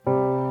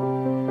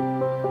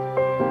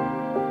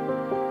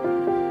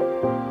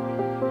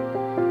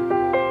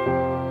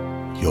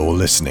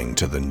listening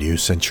to the New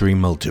Century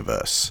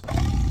Multiverse.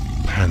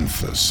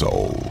 Panther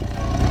Soul.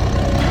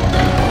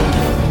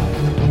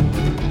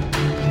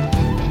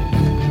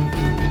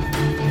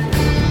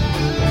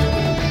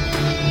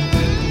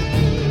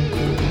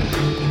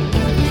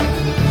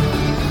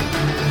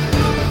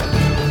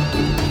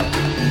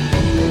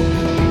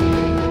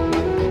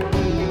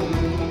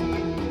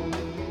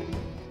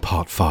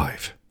 Part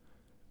 5.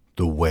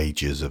 The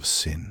Wages of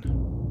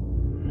Sin.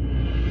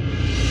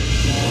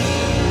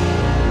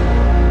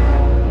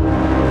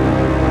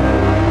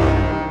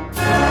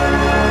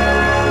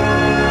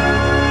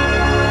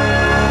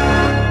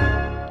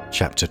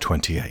 Chapter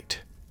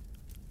 28.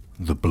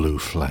 The Blue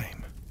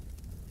Flame.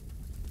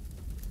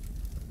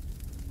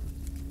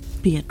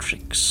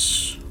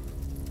 Beatrix.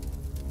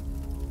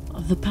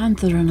 The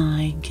Panther and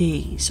I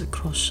gaze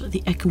across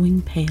the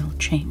echoing pale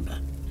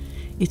chamber,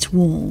 its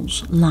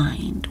walls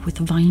lined with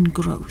vine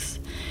growth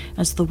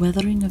as the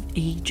weathering of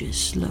ages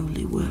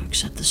slowly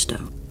works at the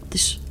stone.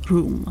 This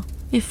room,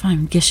 if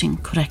I'm guessing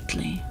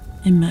correctly,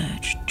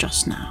 emerged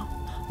just now,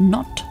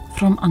 not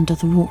from under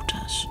the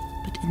waters,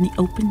 but in the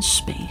open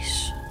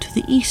space to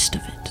the east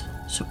of it,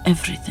 so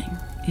everything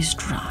is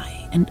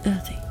dry and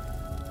earthy.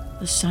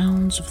 The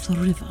sounds of the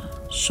river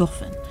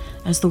soften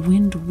as the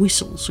wind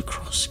whistles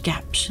across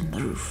gaps in the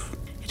roof.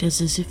 It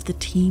is as if the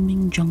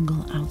teeming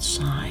jungle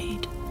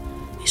outside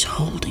is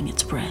holding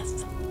its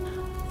breath,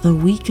 though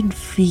we can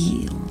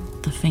feel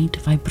the faint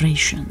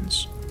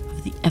vibrations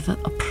of the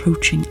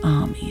ever-approaching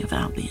army of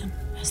Albion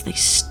as they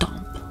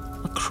stomp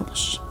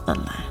across the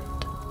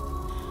land.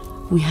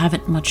 We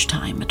haven't much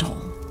time at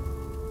all.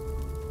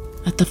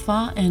 At the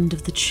far end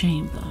of the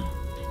chamber,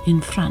 in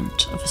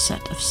front of a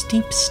set of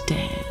steep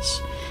stairs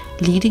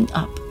leading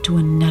up to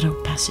a narrow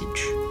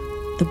passage,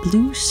 the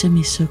blue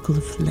semicircle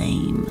of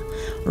flame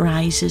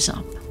rises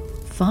up,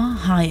 far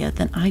higher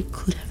than I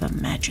could have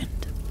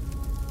imagined.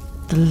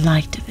 The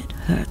light of it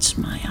hurts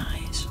my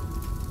eyes.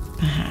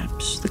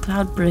 Perhaps the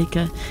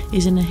Cloudbreaker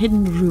is in a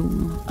hidden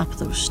room up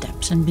those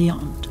steps and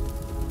beyond.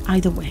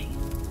 Either way,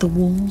 the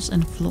walls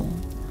and floor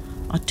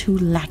are too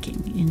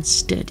lacking in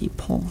sturdy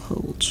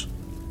portholes.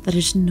 There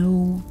is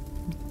no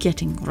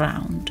getting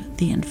round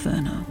the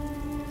inferno,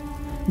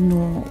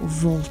 nor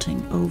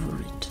vaulting over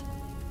it.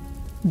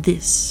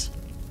 This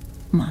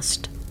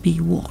must be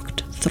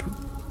walked through.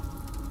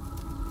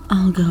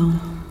 I'll go.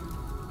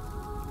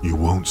 You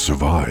won't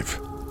survive.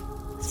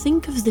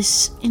 Think of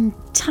this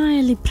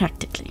entirely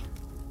practically.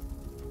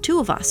 2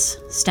 of us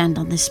stand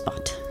on this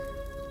spot.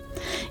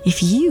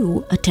 If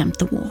you attempt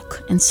the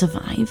walk and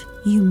survive,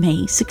 you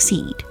may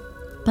succeed,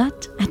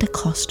 but at a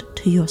cost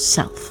to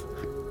yourself.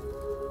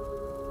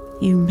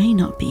 You may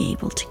not be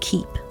able to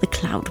keep the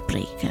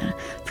Cloudbreaker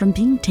from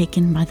being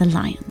taken by the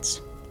lions.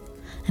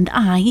 And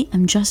I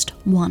am just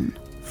one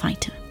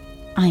fighter.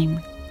 I'm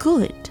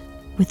good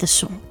with a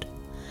sword.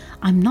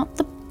 I'm not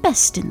the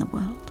best in the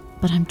world,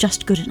 but I'm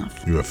just good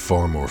enough. You have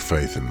far more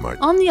faith in my...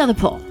 On the other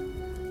paw,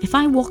 if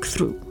I walk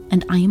through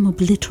and I am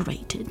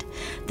obliterated,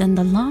 then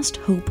the last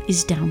hope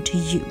is down to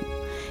you.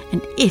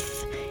 And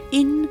if,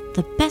 in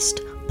the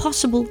best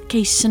possible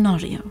case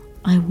scenario,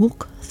 I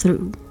walk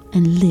through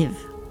and live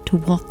to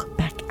walk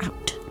back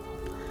out,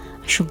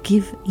 I shall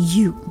give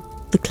you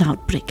the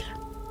Cloudbreaker.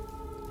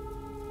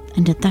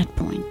 And at that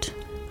point,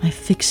 I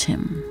fix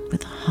him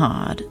with a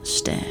hard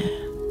stare.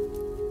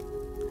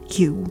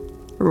 You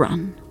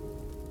run.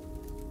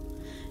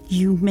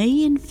 You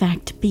may in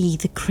fact be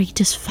the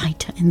greatest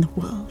fighter in the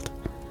world.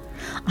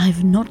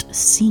 I've not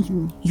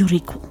seen your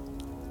equal.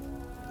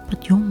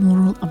 But your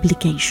moral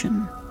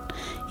obligation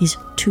is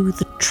to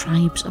the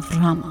tribes of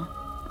Rama.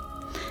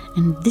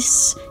 And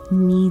this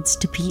needs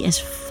to be as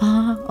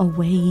far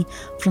away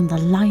from the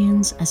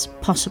lions as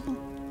possible.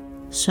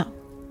 So,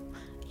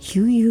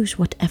 you use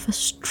whatever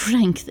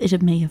strength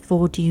it may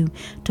afford you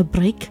to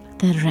break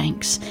their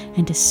ranks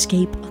and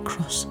escape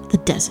across the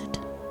desert.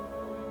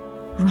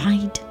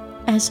 Ride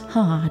as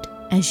hard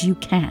as you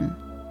can.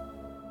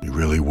 You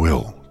really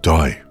will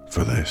die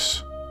for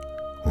this,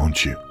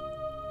 won't you?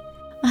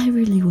 I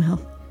really will.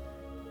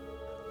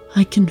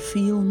 I can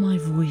feel my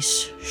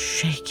voice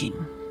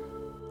shaking.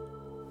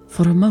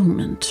 For a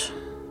moment,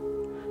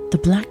 the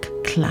black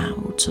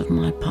clouds of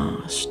my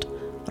past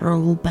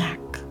roll back,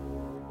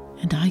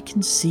 and I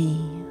can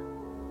see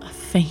a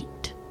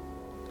faint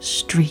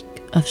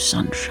streak of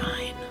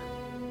sunshine.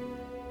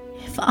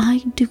 If I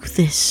do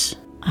this,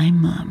 I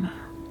murmur,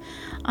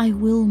 I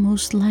will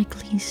most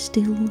likely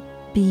still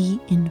be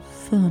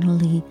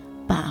infernally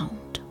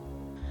bound.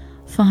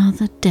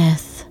 Father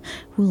Death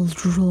will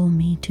draw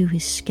me to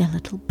his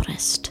skeletal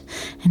breast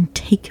and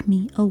take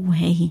me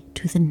away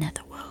to the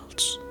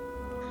netherworlds.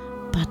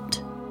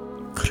 But,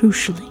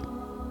 crucially,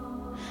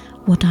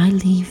 what I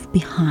leave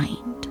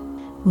behind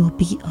will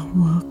be a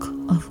work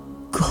of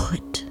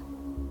good.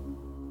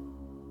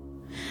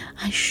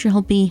 I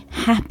shall be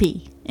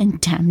happy in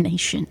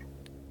damnation.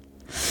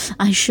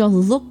 I shall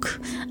look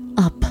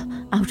up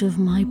out of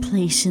my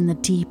place in the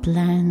deep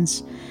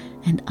lands,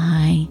 and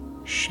I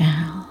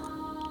shall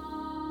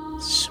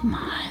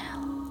smile.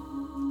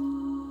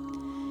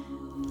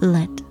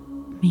 Let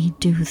me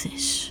do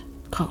this,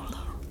 Kolo.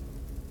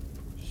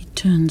 He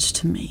turns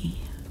to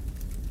me,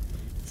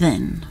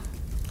 then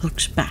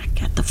looks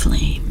back at the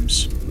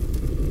flames.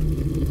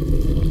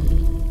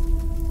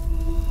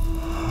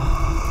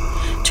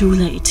 Too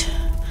late.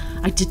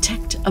 I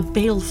detect a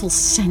baleful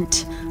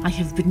scent I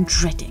have been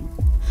dreading,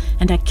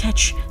 and I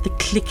catch the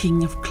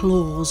clicking of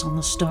claws on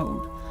the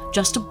stone,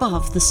 just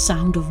above the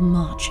sound of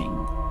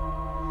marching.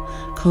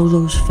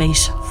 Kolo's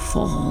face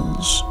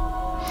falls,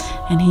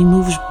 and he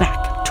moves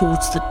back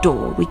towards the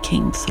door we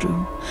came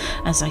through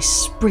as I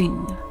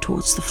spring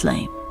towards the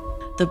flame.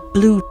 The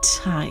blue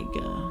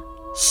tiger,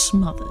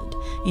 smothered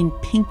in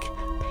pink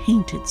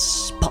painted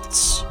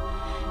spots,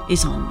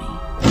 is on me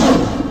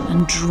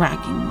and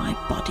dragging my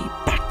body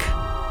back.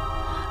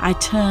 I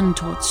turn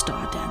towards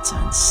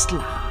Stardancer and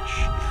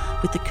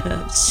slash with the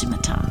curved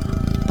scimitar,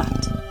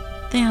 but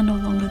they are no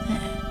longer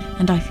there,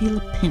 and I feel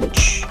a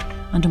pinch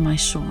under my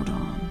sword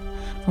arm,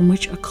 from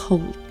which a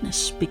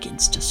coldness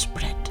begins to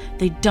spread.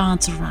 They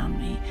dance around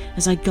me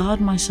as I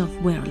guard myself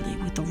warily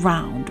with the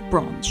round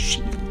bronze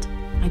shield.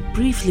 I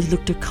briefly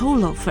look to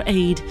Kolo for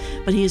aid,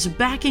 but he is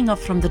backing up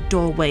from the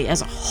doorway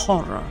as a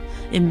horror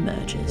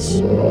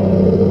emerges.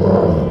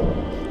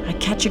 I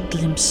catch a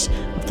glimpse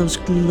of those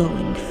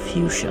glowing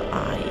fuchsia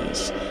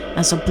eyes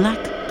as a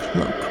black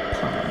cloak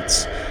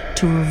parts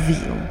to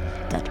reveal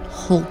that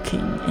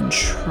hulking,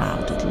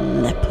 enshrouded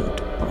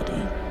leopard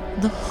body.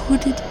 The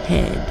hooded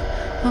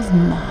head of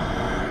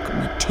Marg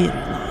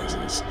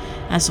materializes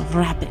as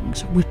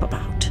wrappings whip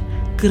about,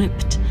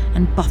 gripped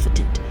and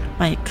buffeted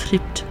by a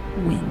crypt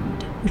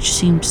wind which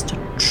seems to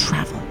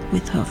travel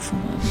with her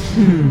form.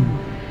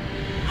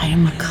 I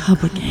am a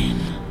cub again.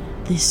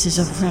 This is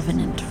a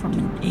revenant from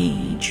an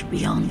age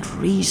beyond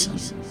reason,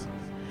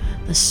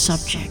 the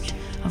subject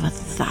of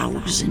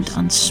 1,000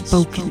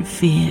 unspoken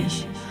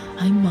fears.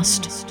 I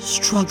must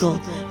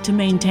struggle to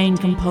maintain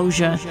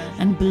composure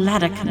and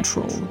bladder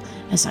control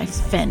as I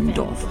fend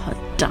off her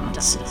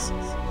dances.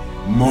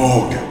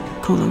 Morg,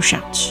 Kolo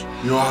shouts.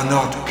 you are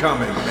not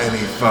coming any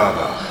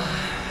further.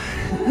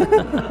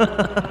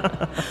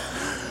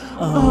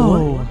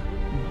 Oh,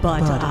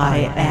 but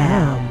I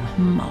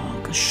am.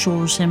 Marg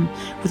assures him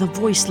with a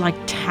voice like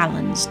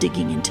talons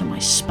digging into my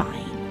spine.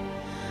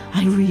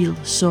 I reel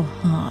so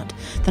hard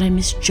that I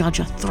misjudge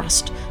a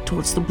thrust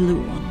towards the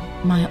blue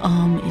one. My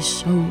arm is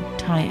so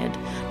tired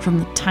from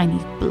the tiny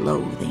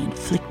blow they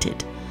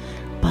inflicted.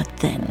 But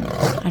then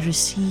I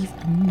receive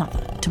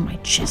another to my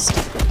chest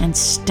and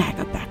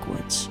stagger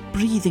backwards.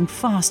 Breathing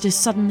fast is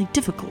suddenly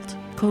difficult.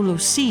 Kolo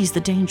sees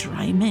the danger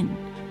I am in,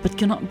 but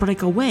cannot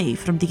break away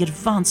from the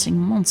advancing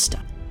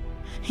monster.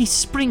 He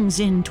springs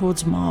in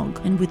towards Marg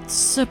and with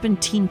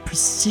serpentine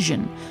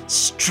precision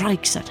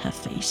strikes at her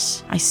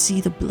face. I see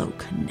the blow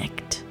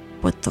connect,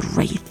 but the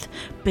wraith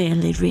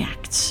barely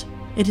reacts.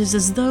 It is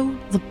as though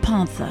the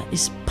Panther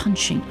is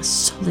punching a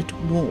solid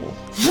wall.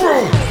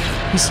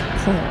 His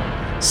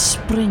paw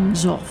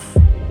springs off.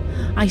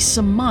 I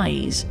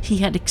surmise he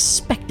had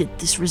expected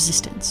this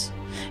resistance,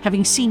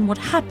 having seen what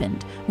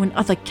happened when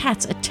other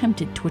cats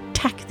attempted to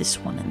attack this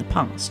one in the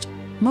past.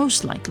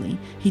 Most likely,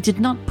 he did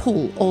not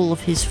pull all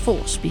of his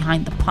force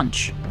behind the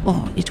punch,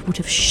 or it would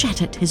have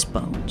shattered his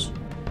bones.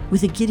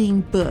 With a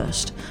giddying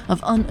burst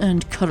of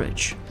unearned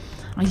courage,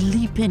 I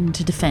leap in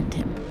to defend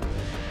him,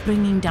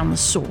 bringing down the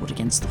sword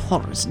against the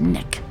horror's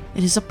neck.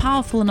 It is a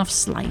powerful enough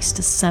slice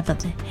to sever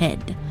the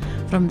head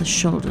from the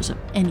shoulders of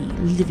any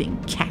living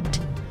cat,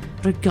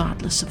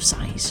 regardless of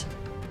size.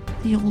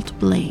 The old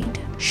blade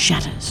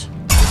shatters,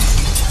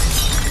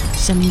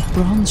 sending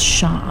bronze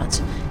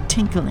shards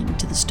tinkling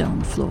to the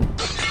stone floor.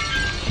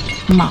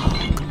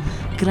 Marg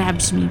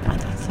grabs me by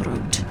the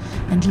throat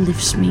and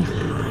lifts me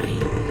high.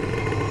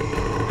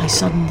 I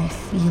suddenly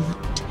feel a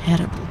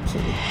terrible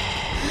pull,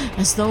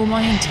 as though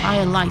my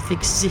entire life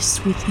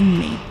exists within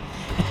me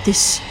at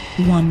this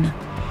one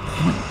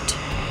point,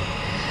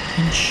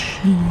 and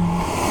she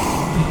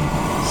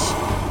is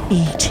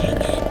eating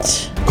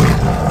it.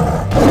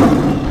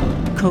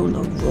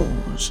 Kolo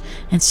roars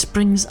and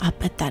springs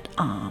up at that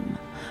arm,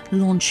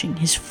 launching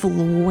his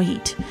full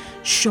weight,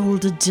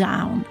 shoulder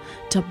down,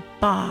 to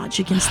barge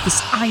against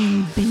this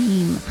iron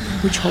beam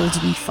which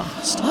holds me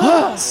fast.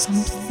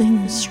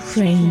 Something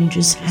strange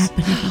is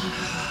happening.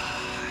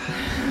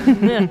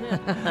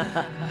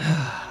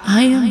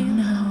 I am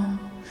now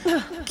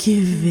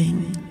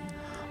giving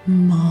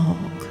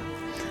Marg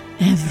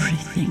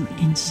everything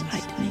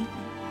inside me,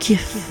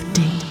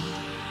 gifting,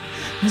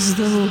 as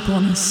though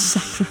upon a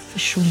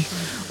sacrificial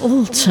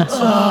altar.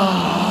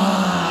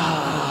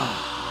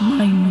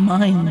 My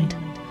mind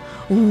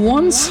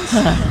wants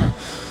her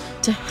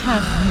to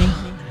have me.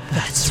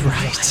 That's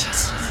right.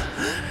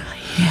 I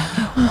hear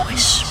a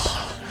whisper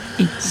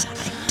inside.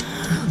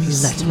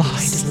 Let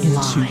me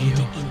slide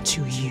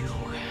into you.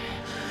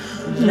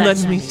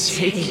 Let me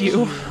take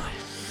you.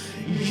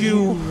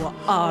 You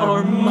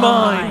are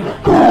mine.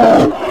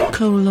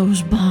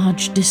 Kolo's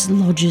barge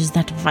dislodges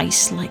that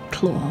vice-like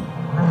claw,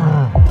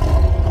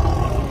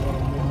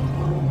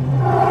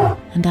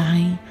 and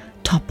I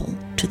topple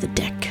to the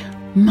deck,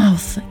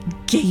 mouth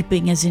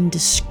gaping as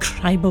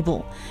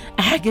indescribable.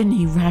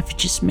 Agony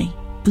ravages me,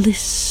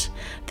 bliss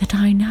that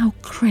I now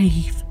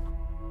crave.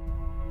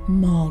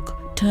 Mog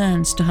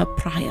turns to her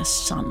prior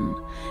son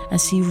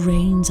as he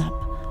reins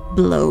up,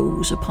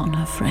 blows upon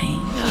her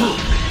frame.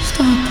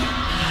 Stop.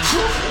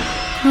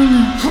 Oh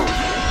no.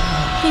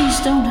 Please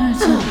don't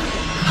hurt her.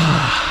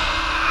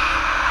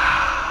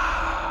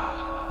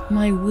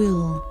 My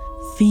will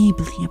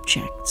feebly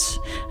objects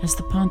as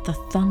the Panther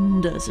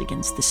thunders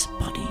against this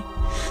body,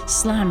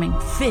 slamming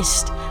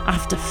fist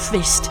after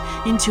fist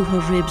into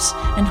her ribs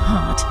and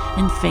heart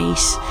and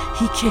face.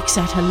 He kicks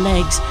at her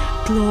legs,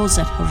 claws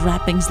at her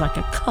wrappings like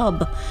a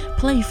cub,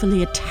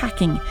 playfully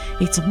attacking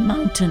its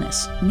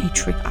mountainous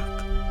matriarch.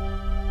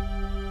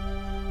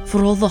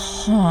 For all the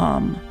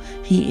harm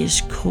he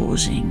is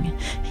causing,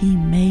 he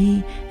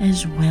may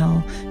as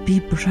well be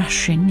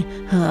brushing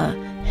her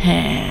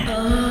hair.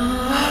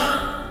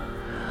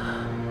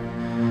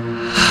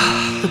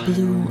 The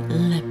blue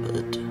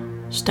leopard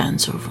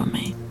stands over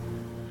me,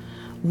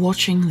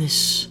 watching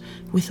this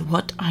with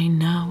what I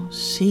now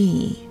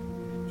see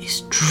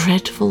is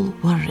dreadful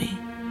worry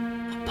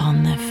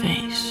upon their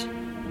face.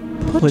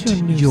 Put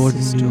your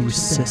new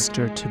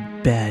sister to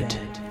bed.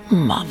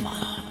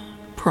 Mother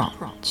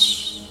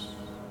prompts.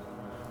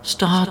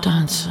 Star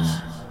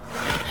Dancer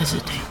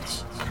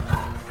hesitates,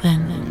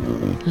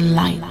 then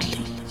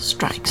lightly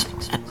strikes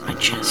at my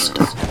chest.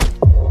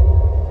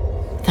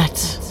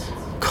 That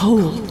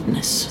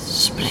coldness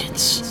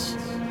spreads.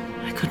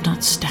 I could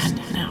not stand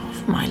it now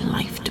if my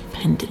life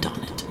depended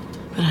on it,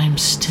 but I am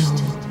still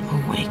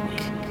awake.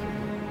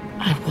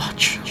 I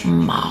watch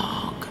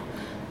Marg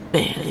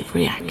barely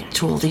react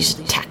to all these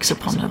attacks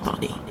upon her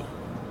body.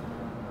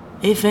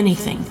 If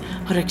anything,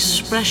 her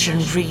expression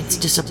reads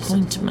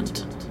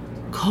disappointment.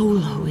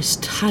 Kolo is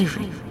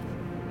tiring.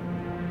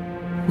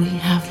 We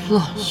have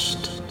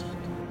lost.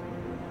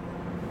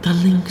 The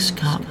lynx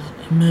cub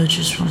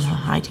emerges from her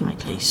hiding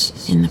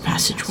place in the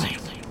passageway.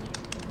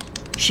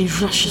 She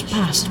rushes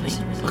past me,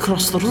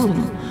 across the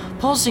room,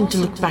 pausing to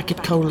look back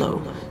at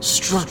Kolo,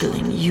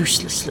 struggling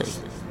uselessly.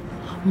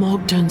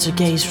 Morg turns her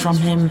gaze from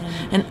him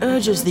and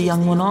urges the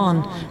young one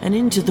on and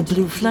into the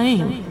blue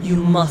flame. You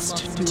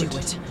must do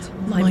it,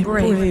 my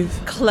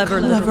brave, clever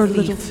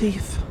little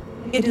thief.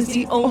 It is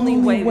the only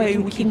way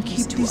we can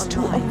keep these two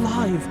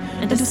alive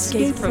and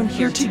escape from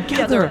here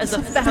together as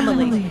a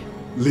family.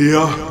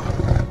 Leah?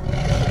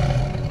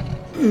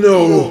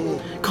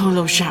 No!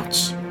 Kolo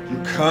shouts. You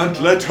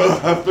can't let her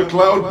have the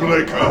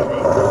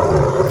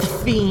Cloudbreaker! The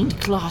fiend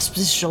clasps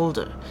his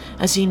shoulder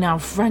as he now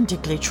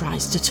frantically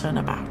tries to turn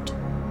about.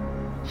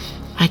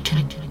 I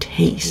can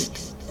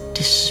taste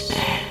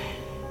despair.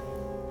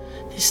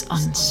 This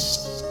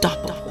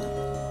unstoppable,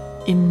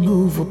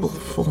 immovable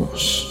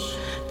force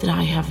that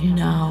I have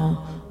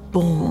now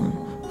borne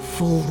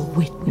full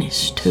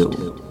witness to.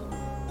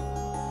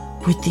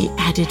 With the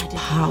added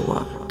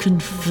power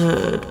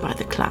conferred by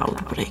the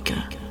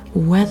Cloudbreaker,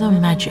 whether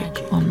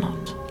magic or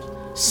not,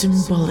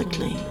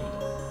 symbolically,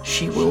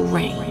 she will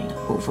reign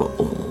over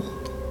all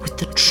with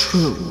the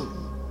true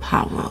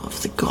power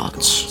of the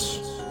gods.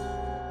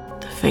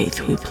 The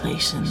faith we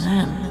place in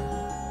them,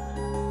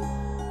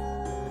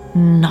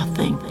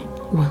 nothing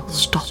will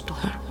stop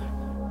her.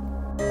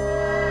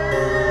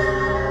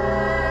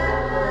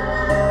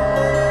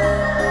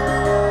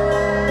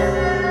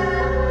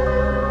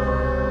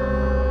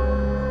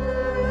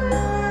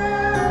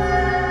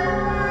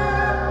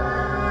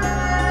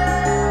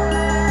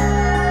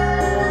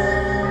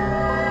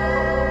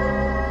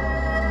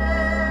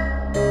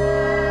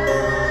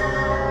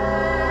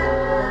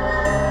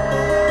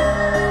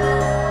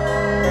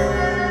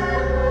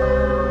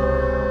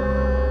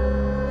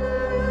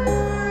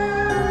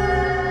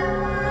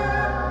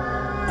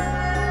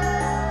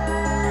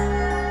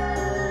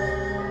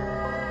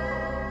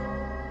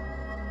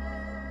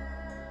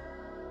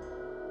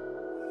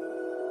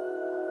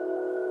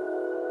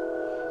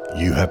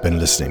 You have been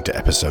listening to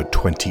episode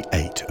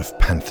 28 of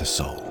Panther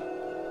Soul,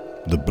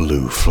 The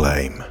Blue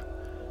Flame,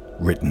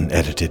 written,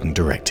 edited and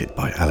directed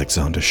by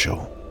Alexander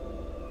Shaw.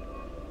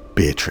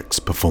 Beatrix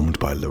performed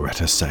by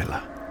Loretta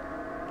Saylor.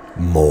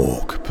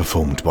 Morg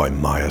performed by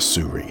Maya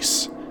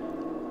Suris.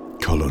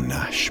 Kolo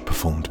Nash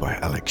performed by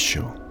Alex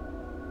Shaw.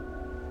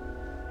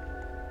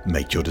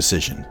 Make Your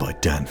Decision by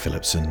Dan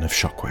Phillipson of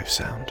Shockwave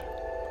Sound.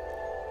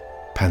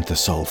 Panther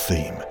Soul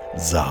theme,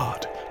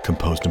 Zard,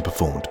 composed and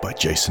performed by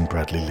Jason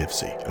Bradley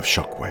Livesey of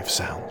Shockwave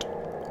Sound.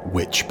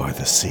 Witch by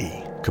the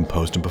Sea,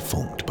 composed and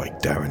performed by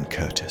Darren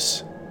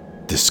Curtis.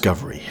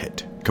 Discovery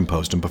Hit,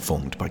 composed and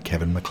performed by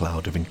Kevin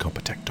MacLeod of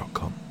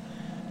Incompetech.com.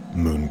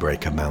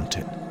 Moonbreaker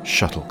Mountain,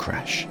 Shuttle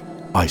Crash,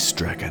 Ice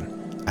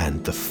Dragon,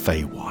 and The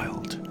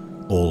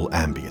Feywild, all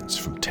ambience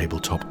from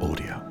Tabletop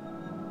Audio.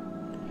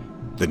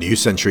 The New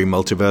Century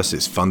Multiverse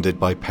is funded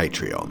by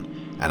Patreon,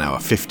 and our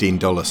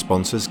 $15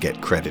 sponsors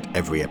get credit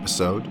every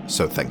episode,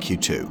 so thank you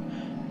to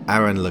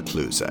Aaron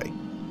Lecluse,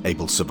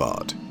 Abel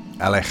Savard,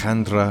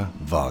 Alejandra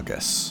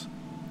Vargas,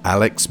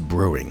 Alex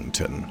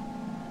Brewington,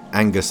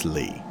 Angus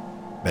Lee,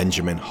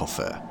 Benjamin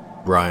Hoffer,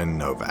 Brian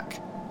Novak,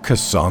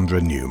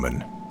 Cassandra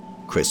Newman,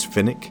 Chris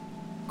Finnick,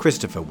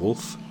 Christopher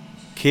Wolfe,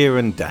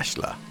 Kieran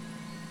Dashler,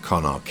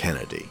 Connor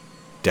Kennedy,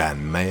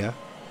 Dan Mayer,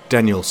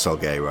 Daniel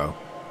Salguero,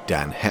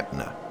 Dan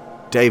Hepner,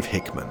 Dave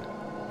Hickman,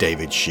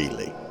 David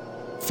Shealy,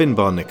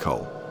 Finbar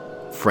Nicole,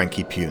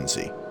 Frankie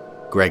Punzi,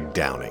 Greg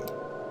Downing,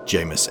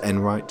 Jameis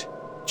Enright,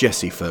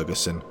 Jesse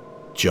Ferguson,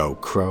 Joe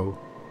Crow,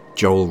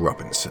 Joel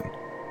Robinson,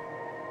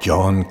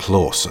 John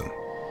Clawson,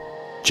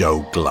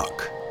 Joe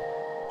Gluck,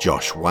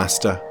 Josh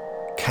Waster,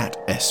 Kat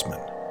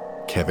Essman,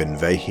 Kevin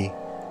Vahey,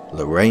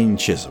 Lorraine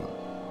Chisholm,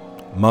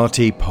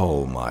 Marty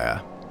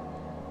Pohlmeyer,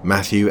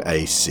 Matthew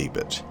A.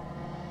 Siebert,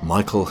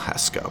 Michael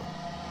Haskell,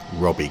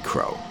 Robbie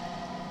Crow,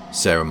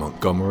 Sarah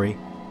Montgomery,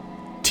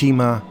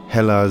 Tima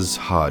Helaz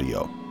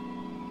Hardio,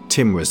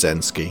 Tim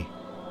Rosensky,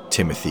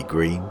 Timothy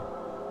Green,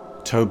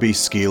 Toby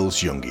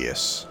Skeels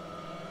Jungius,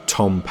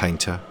 Tom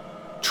Painter,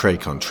 Trey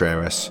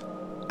Contreras,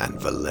 and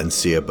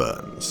Valencia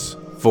Burns.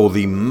 For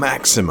the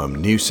maximum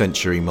New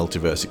Century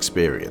Multiverse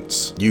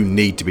experience, you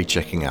need to be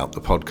checking out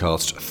the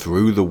podcast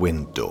Through the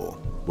Wind Door,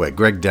 where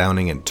Greg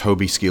Downing and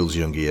Toby Skeels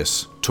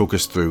Jungius talk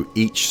us through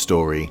each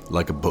story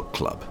like a book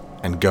club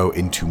and go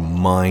into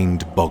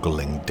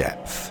mind-boggling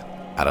depth.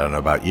 I don't know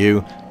about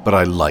you, but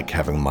I like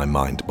having my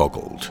mind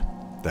boggled.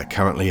 They're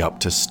currently up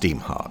to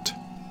Steamheart.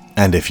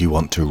 And if you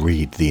want to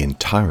read the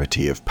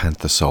entirety of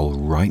Panther Soul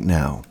right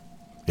now,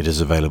 it is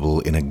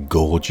available in a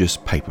gorgeous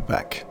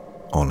paperback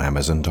on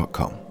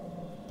Amazon.com.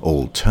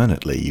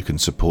 Alternately, you can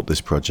support this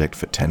project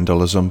for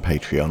 $10 on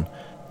Patreon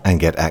and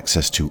get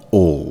access to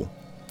all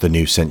the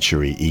New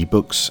Century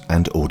ebooks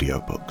and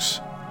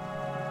audiobooks.